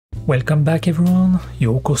Welcome back everyone,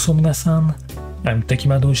 Yokoso minasan. I'm Toki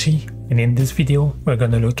Madoushi, and in this video we're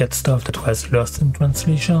gonna look at stuff that was lost in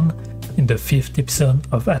translation in the 5th episode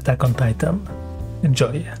of Attack on Titan.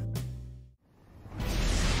 Enjoy!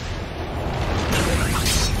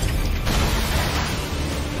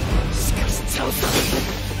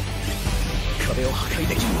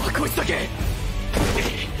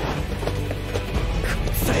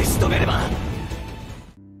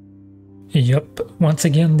 Yup, once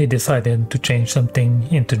again they decided to change something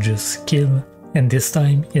into just kill, and this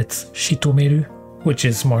time it's Shitomeru, which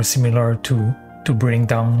is more similar to bring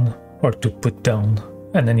down or to put down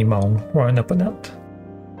an animal or an opponent.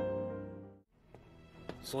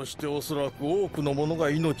 そしておそらく多くの者が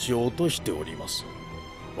命を落としております。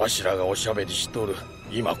わしらがおしゃべりしとる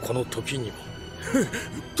今この時にも。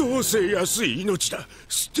どうせ安い命だ。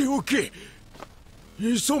捨ておけ。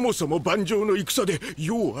そもそも盤上の戦で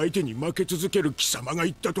世を相手に負け続ける貴様が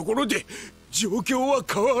言ったところで状況は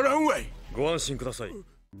変わらんわい。ご安心ください。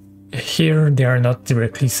Here they are not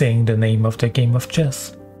directly saying the name of the game of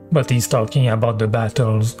chess, but he's talking about the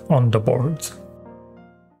battles on the boards.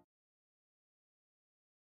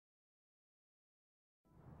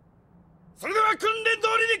 それでは訓練通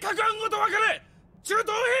りに各班ごと分かれ、中東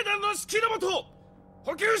兵団の指揮のもと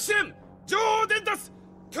補給支援、情報伝達、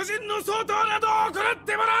巨人の掃討などを行っ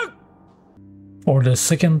てもらう。 For the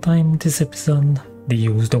second time this episode, they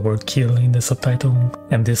used the word kill in the subtitle,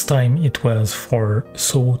 and this time it was for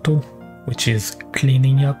Soto, which is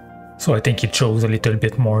cleaning up. So I think it shows a little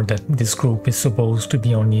bit more that this group is supposed to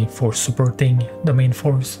be only for supporting the main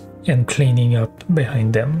force and cleaning up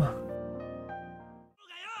behind them.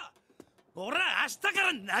 俺ら明日か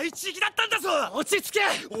ら内地行きだったんだぞ。落ち着け。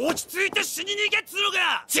落ち着いて死に逃げっつうの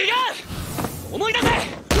か。違う。思い出せ。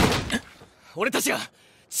俺たちが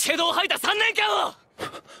シェドウを吐いた3年間を。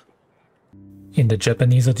In the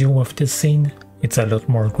Japanese audio of this scene, it's a lot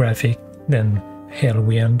more graphic than Hell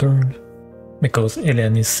We Endured, because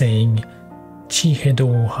Ellen is saying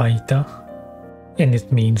Chihedo haita, and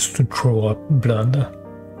it means to throw up blood.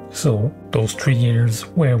 So those 3 years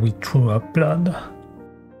where we threw up blood.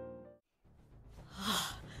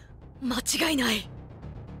 間違いない。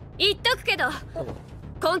言っとくけど、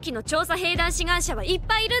今期の調査兵団志願者はいっ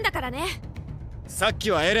ぱいいるんだからね。さっ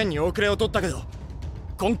きはエレンに遅れを取ったけど、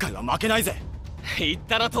今回は負けないぜ。言っ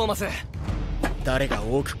たなトーマス。誰が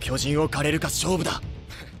多く巨人を狩れるか勝負だ。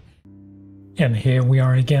And here we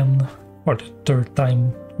are again, for the 3rd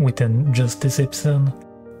time within just this episode,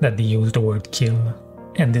 that they used the word kill.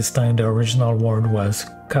 And this time the original word was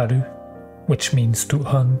karu, which means to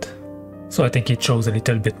hunt. So I think it shows a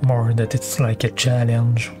little bit more that it's like a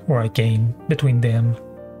challenge or a game between them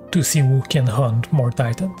to see who can hunt more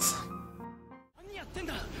titans. 何やってん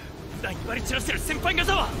だ。裏に割り散らしてる先輩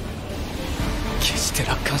方は。決して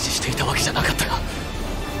楽観視していたわけじゃなかったが、こ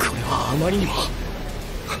れはあまりにも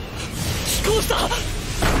非行した。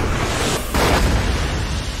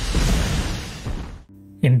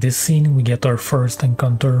In this scene we get our first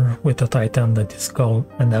encounter with a titan that is called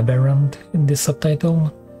an Aberrant in this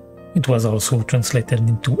subtitle. It was also translated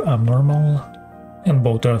into abnormal, and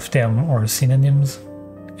both of them are synonyms,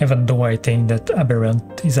 even though I think that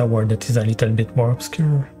aberrant is a word that is a little bit more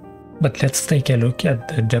obscure. But let's take a look at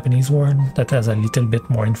the Japanese word that has a little bit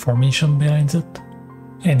more information behind it,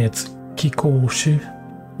 and it's kikoushu,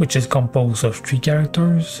 which is composed of 3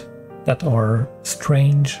 characters that are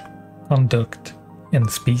strange, conduct, and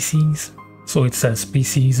species. So it's a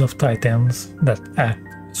species of titans that act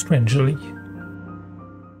strangely.